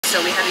so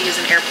we had to use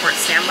an airport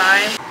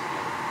standby.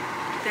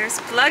 There's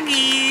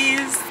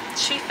Pluggies.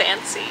 She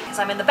fancy. Because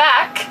I'm in the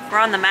back. We're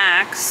on the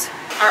Max.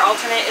 Our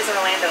alternate is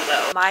Orlando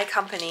though. My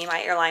company,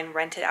 my airline,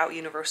 rented out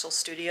Universal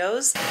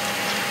Studios.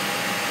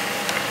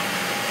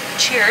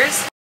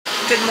 Cheers.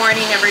 Good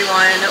morning,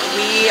 everyone.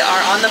 We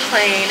are on the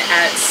plane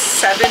at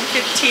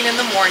 7:15 in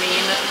the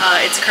morning.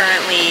 It's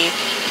currently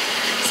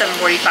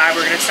 7:45.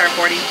 We're gonna start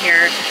boarding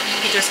here.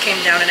 He just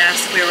came down and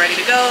asked if we were ready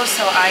to go,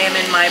 so I am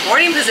in my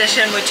boarding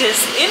position, which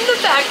is in the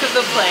back of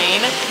the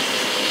plane.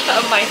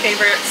 My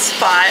favorite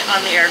spot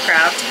on the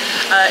aircraft.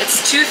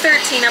 It's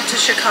 2:13 up to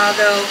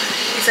Chicago.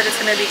 He said it's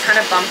gonna be kind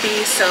of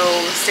bumpy, so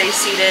stay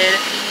seated.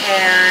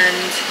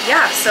 And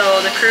yeah, so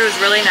the crew is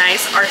really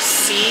nice. Our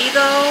C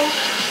though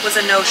was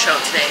a no-show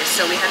today,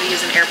 so we had to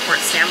use an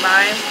airport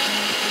standby.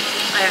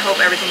 I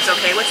hope everything's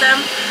okay with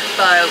them,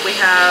 but we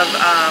have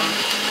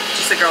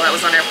just a girl that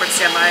was on airport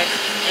standby,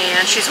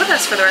 and she's with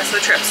us for the rest of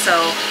the trip.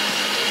 So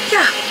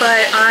yeah,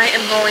 but I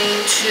am going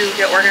to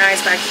get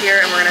organized back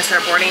here and we're gonna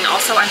start boarding.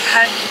 Also,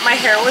 my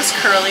hair was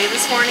curly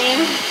this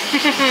morning,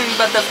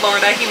 but the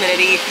Florida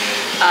humidity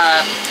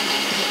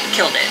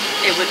killed it.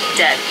 It was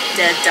dead,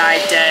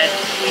 died dead.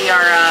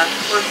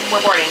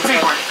 We're boarding,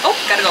 so oh,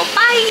 gotta go,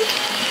 bye!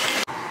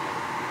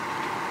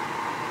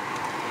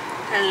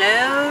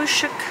 Hello,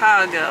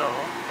 Chicago.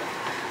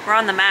 We're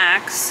on the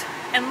Max,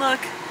 and look,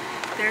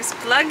 there's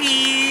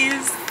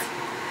Pluggies.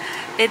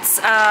 It's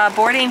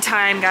boarding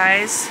time,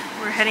 guys.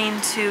 We're heading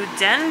to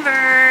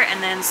Denver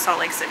and then Salt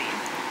Lake City.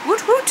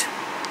 Woot woot!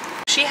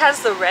 She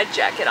has the red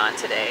jacket on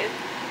today.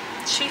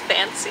 She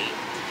fancy.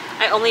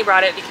 I only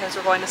brought it because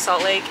we're going to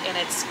Salt Lake and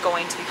it's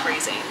going to be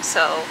freezing.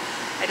 So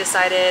I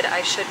decided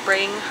I should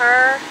bring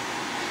her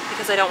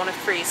because I don't want to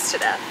freeze to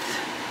death.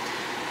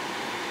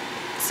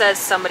 It says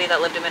somebody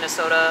that lived in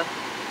Minnesota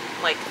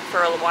like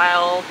for a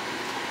while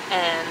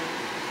and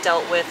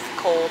dealt with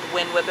cold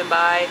wind whipping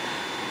by,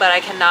 but I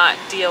cannot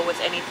deal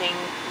with anything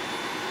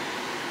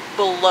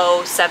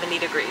below 70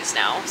 degrees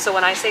now. So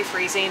when I say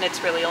freezing,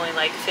 it's really only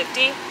like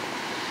 50,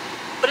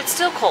 but it's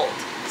still cold.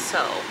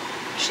 So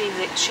she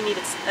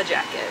needs a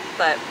jacket.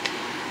 But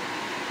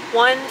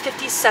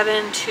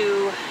 1:57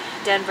 to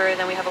Denver,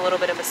 then we have a little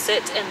bit of a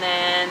sit, and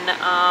then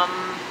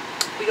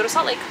we go to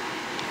Salt Lake.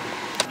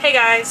 Hey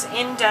guys,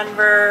 in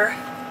Denver,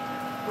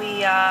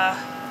 we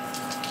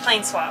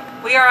plane swap.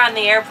 We are on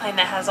the airplane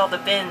that has all the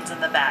bins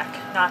in the back,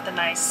 not the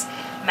nice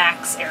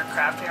Max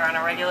aircraft. We are on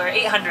a regular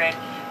 800.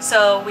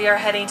 So we are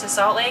heading to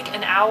Salt Lake,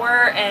 an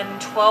hour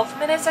and 12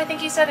 minutes, I think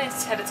he said. He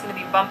said it's going to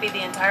be bumpy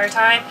the entire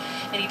time,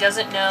 and he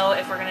doesn't know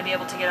if we're going to be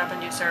able to get up and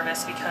do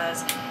service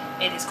because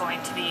it is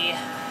going to be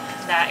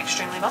that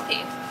extremely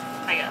bumpy,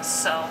 I guess.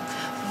 So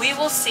we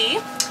will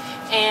see.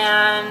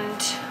 And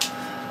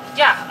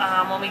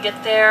yeah, when we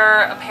get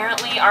there,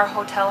 apparently our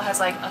hotel has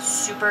like a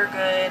super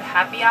good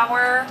happy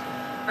hour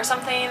or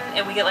something,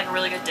 and we get like a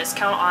really good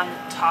discount on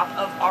top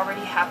of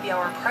already happy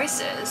hour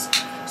prices.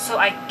 So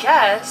I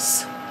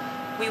guess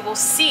we will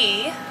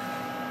see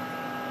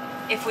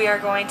if we are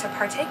going to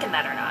partake in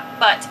that or not.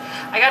 But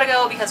I gotta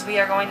go because we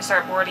are going to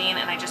start boarding,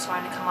 and I just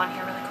wanted to come on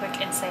here really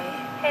quick and say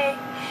hey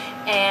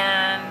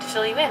and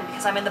fill you in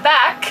because I'm in the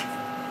back.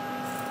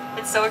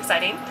 It's so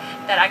exciting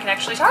that I can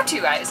actually talk to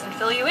you guys and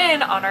fill you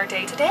in on our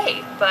day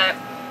today. But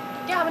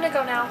yeah, I'm gonna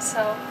go now,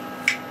 so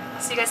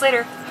I'll see you guys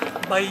later.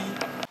 Bye.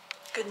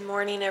 Good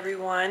morning,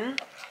 everyone.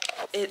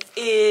 It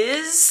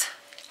is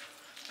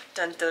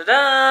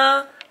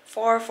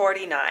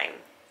 4:49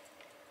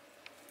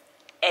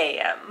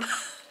 a.m.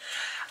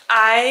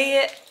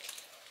 I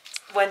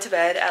went to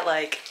bed at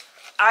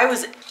I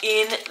was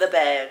in the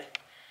bed.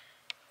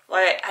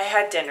 Like, I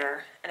had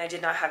dinner, and I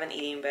did not have an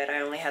eating bed. I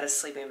only had a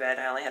sleeping bed.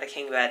 I only had a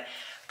king bed.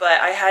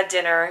 But I had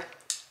dinner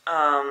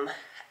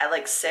at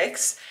like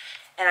 6,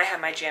 and I had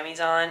my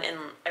jammies on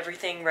and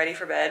everything ready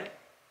for bed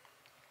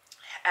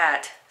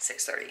at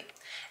 6:30.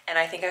 And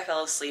I think I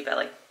fell asleep at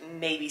like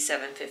maybe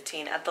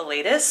 7:15 at the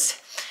latest,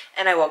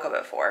 and I woke up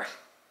at 4.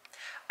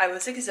 I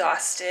was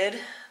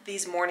exhausted.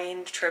 These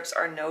morning trips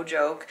are no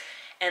joke.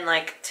 And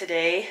like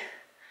today,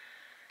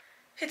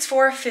 it's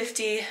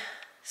 4:50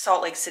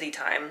 Salt Lake City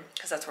time,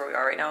 because that's where we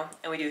are right now.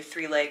 And we do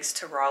 3 legs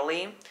to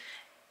Raleigh.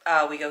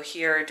 We go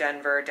here,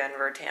 Denver,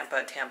 Denver,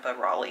 Tampa, Tampa,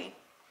 Raleigh.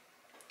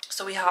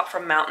 So we hop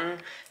from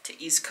Mountain to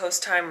East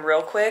Coast time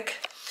real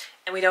quick.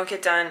 And we don't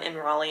get done in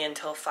Raleigh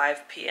until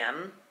 5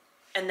 p.m.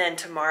 And then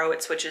tomorrow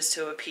it switches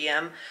to a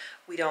p.m.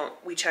 We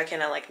check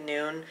in at like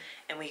noon,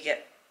 and we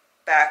get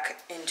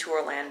back into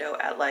Orlando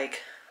at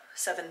like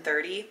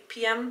 7:30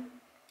 p.m.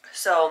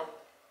 So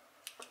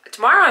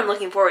tomorrow I'm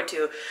looking forward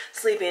to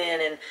sleeping in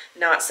and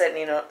not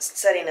setting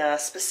a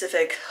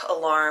specific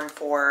alarm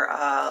for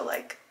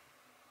like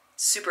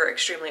super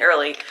extremely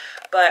early.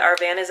 But our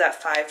van is at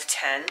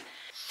 5:10.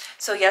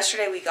 So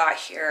yesterday we got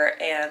here,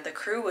 and the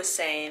crew was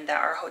saying that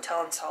our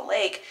hotel in Salt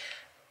Lake,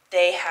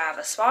 they have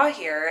a spa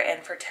here,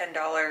 and for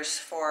 $10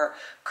 for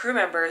crew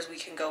members, we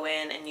can go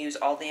in and use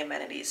all the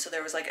amenities. So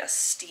there was like a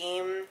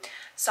steam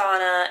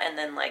sauna, and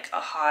then like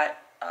a hot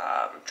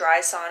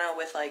dry sauna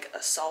with like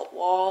a salt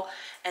wall,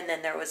 and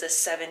then there was a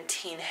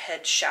 17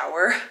 head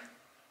shower.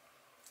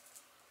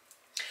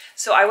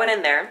 So I went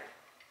in there,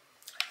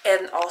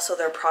 and also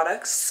their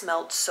products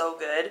smelled so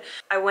good.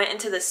 I went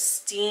into the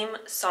steam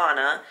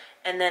sauna,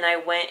 and then I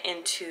went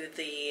into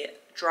the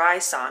dry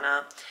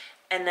sauna,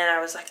 and then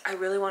I was like, I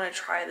really want to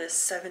try this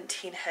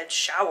 17 head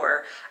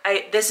shower.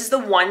 This is the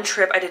one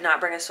trip I did not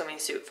bring a swimming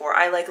suit for.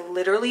 I like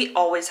literally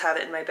always have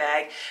it in my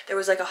bag. There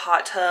was like a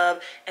hot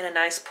tub and a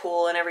nice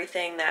pool and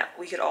everything that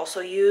we could also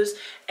use,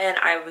 and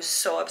I was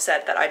so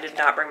upset that I did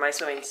not bring my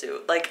swimming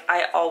suit. Like,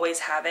 I always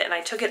have it, and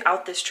I took it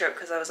out this trip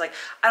because I was like,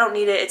 I don't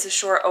need it. It's a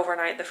short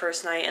overnight the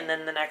first night, and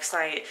then the next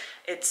night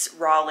it's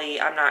Raleigh.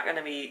 I'm not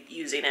gonna be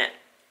using it.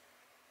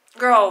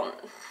 Girl,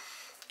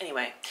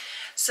 anyway,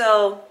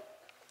 so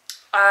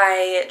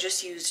I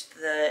just used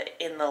the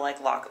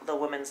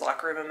women's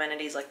locker room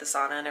amenities like the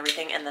sauna and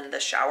everything, and then the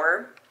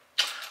shower.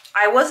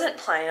 I wasn't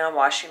planning on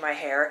washing my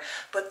hair,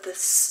 but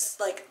this,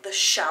 like the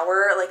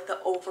shower, like the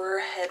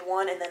overhead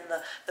one, and then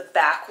the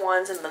back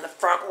ones, and then the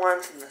front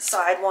ones, and the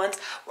side ones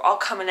were all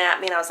coming at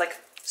me, and I was like,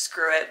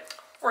 screw it.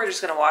 We're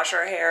just gonna wash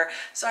our hair.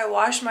 So I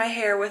washed my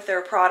hair with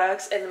their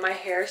products, and my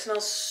hair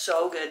smells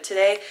so good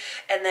today.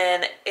 And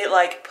then it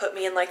like put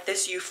me in like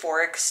this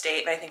euphoric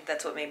state, and I think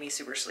that's what made me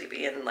super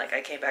sleepy. And like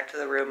I came back to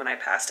the room and I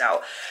passed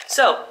out.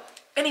 So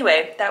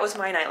anyway, that was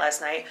my night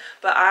last night.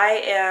 But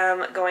I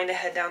am going to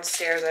head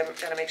downstairs. I'm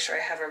gonna make sure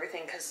I have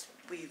everything because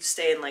we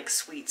stay in like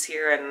suites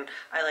here, and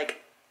I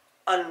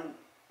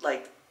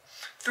like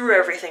threw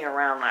everything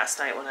around last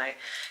night when I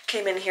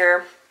came in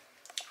here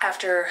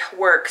after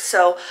work.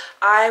 So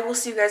I will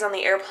see you guys on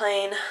the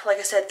airplane. Like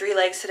I said, 3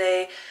 legs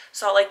today: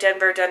 Salt Lake,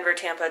 Denver, Denver,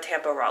 Tampa,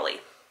 Tampa,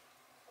 Raleigh.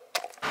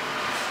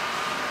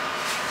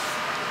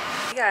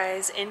 Hey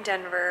guys, in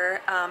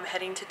Denver,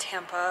 heading to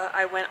Tampa.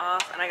 I went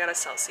off and I got a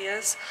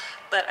Celsius,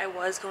 but I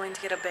was going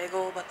to get a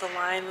bagel, but the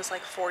line was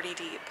like 40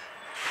 deep.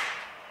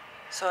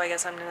 So I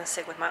guess I'm gonna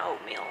stick with my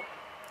oatmeal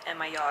and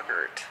my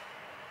yogurt.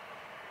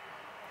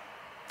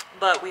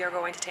 But we are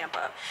going to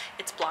Tampa.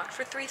 It's blocked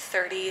for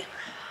 3:30.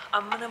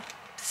 I'm gonna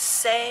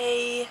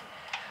say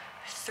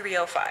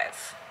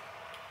 3:05.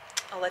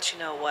 I'll let you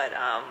know what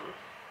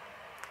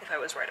if I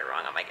was right or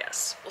wrong on my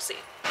guess. We'll see.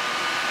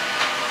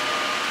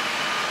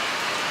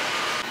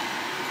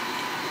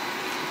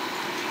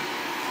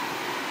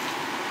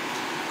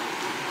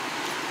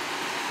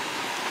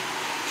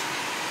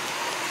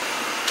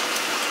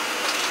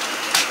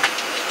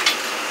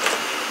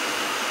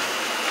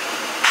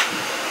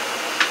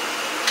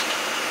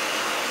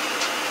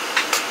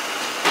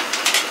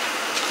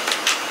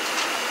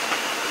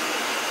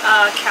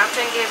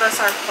 Captain gave us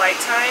our flight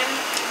time,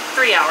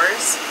 3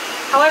 hours.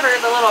 However,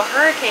 the little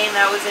hurricane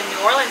that was in New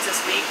Orleans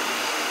this week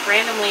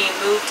randomly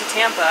moved to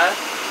Tampa,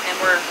 and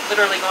we're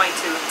literally going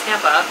to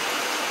Tampa.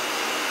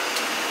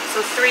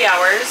 So 3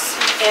 hours,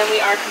 and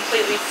we are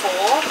completely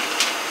full.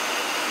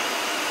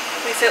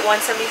 We fit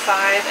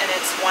 175, and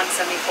it's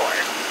 174.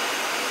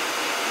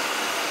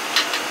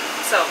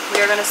 So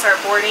we are going to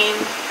start boarding.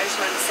 I just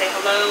wanted to say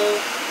hello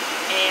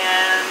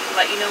and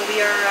let you know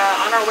we are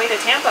on our way to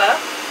Tampa.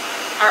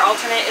 Our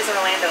alternate is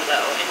Orlando,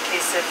 though, in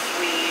case if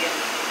we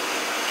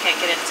can't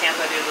get into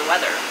Tampa due to the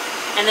weather.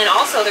 And then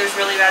also there's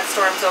really bad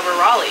storms over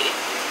Raleigh,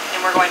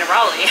 and we're going to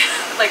Raleigh.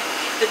 Like,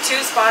 the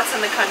 2 spots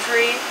in the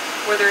country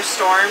where there's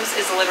storms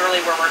is literally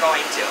where we're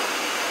going to.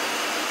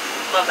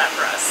 Love that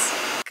for us.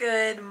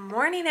 Good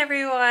morning,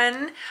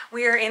 everyone.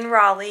 We are in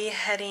Raleigh,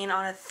 heading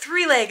on a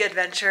 3-leg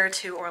adventure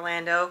to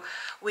Orlando.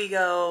 We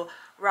go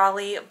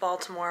Raleigh,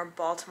 Baltimore,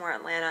 Baltimore,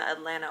 Atlanta,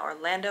 Atlanta,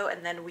 Orlando,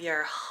 and then we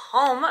are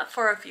home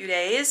for a few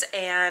days.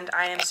 And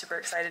I am super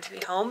excited to be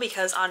home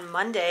because on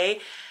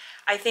Monday,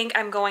 I think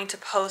I'm going to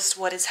post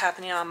what is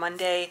happening on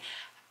Monday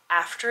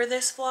after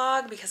this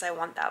vlog, because I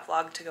want that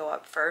vlog to go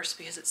up first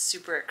because it's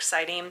super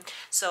exciting.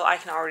 So I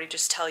can already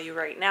just tell you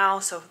right now.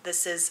 So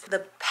this is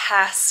the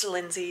past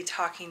Lindsay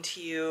talking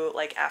to you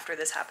like after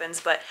this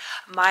happens. But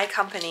my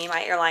company,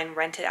 my airline,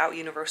 rented out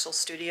Universal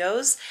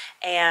Studios,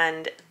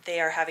 and they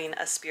are having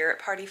a spirit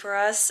party for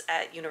us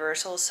at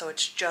Universal. So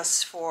it's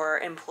just for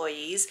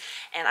employees,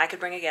 and I could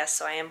bring a guest.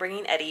 So I am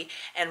bringing Eddie,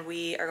 and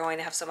we are going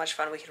to have so much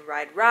fun. We can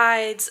ride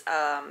rides,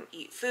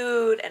 eat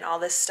food, and all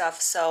this stuff.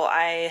 So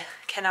I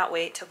cannot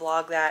wait to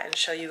vlog that and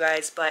show you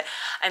guys, but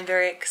I'm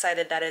very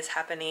excited that it's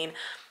happening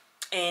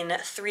in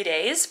 3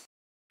 days.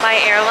 My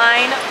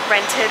airline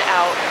rented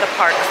out the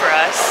park for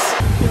us.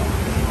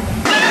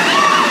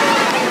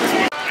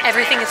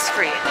 Everything is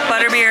free.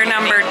 Butterbeer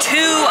number 2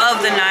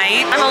 of the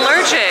night. I'm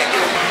allergic.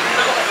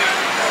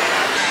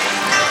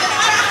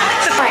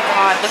 Oh my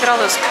god, look at all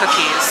those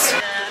cookies.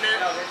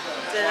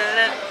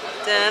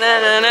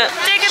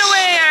 Take it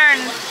away,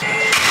 Aaron!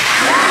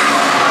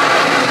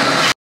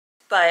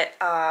 But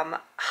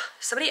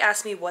somebody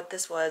asked me what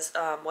this was,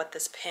 what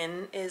this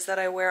pin is that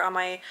I wear on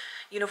my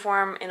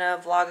uniform in a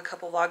vlog a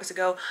couple vlogs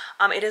ago.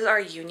 It is our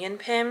union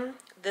pin.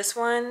 This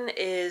one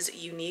is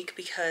unique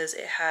because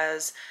it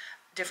has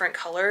different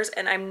colors,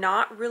 and I'm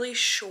not really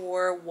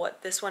sure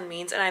what this one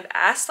means. And I've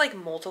asked like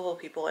multiple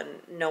people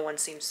and no one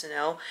seems to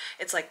know.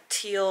 It's like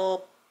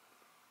teal,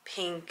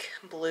 pink,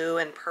 blue,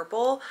 and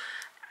purple.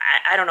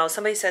 I don't know.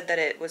 Somebody said that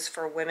it was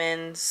for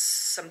women's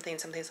something,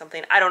 something,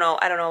 something. I don't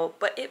know.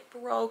 But it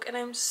broke and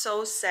I'm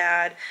so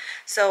sad.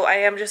 So I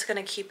am just going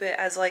to keep it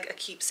as like a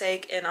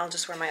keepsake and I'll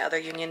just wear my other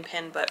union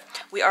pin. But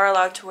we are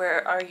allowed to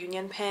wear our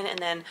union pin. And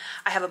then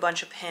I have a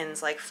bunch of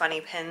pins, like funny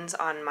pins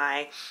on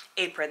my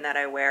apron that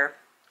I wear.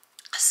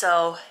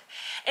 So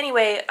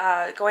anyway,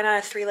 going on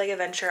a 3-leg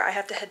adventure. I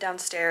have to head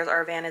downstairs.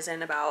 Our van is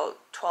in about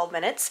 12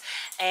 minutes.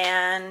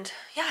 And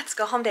yeah, it's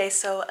go home day.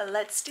 So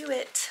let's do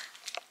it.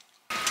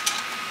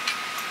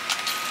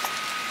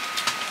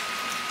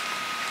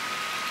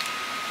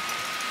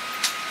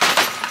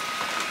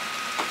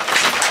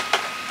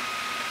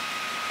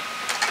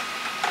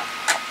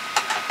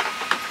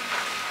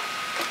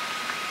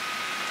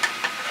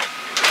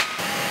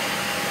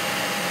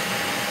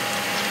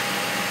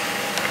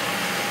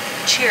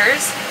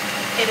 Cheers.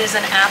 It is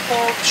an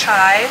apple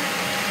chai.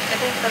 I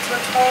think that's what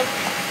it's called.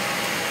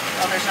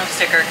 Oh, there's no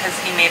sticker because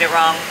he made it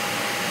wrong.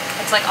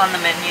 It's like on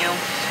the menu.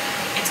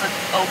 It's with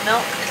oat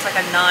milk. It's like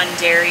a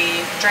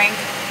non-dairy drink,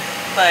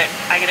 but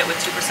I get it with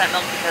 2%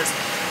 milk because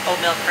oat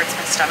milk hurts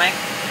my stomach.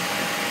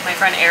 My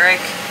friend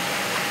Eric,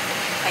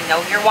 I know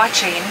you're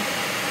watching,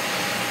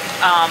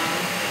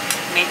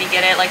 made me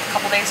get it like a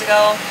couple days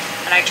ago,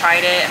 and I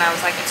tried it and I was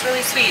like, it's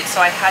really sweet.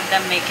 So I had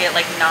them make it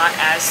like not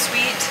as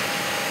sweet.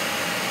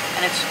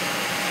 And it's,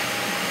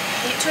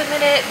 I hate to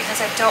admit it because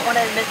I don't want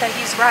to admit that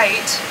he's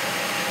right,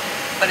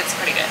 but it's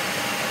pretty good.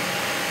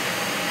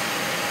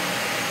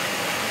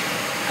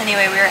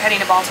 Anyway, we are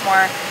heading to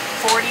Baltimore,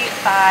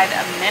 45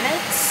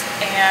 minutes,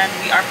 and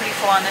we are pretty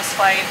full on this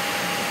flight.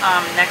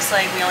 Next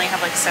leg, we only have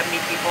like 70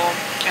 people,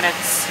 and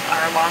it's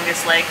our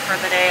longest leg for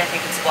the day. I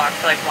think it's blocked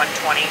for like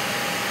 120.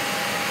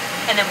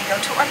 And then we go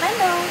to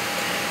Orlando.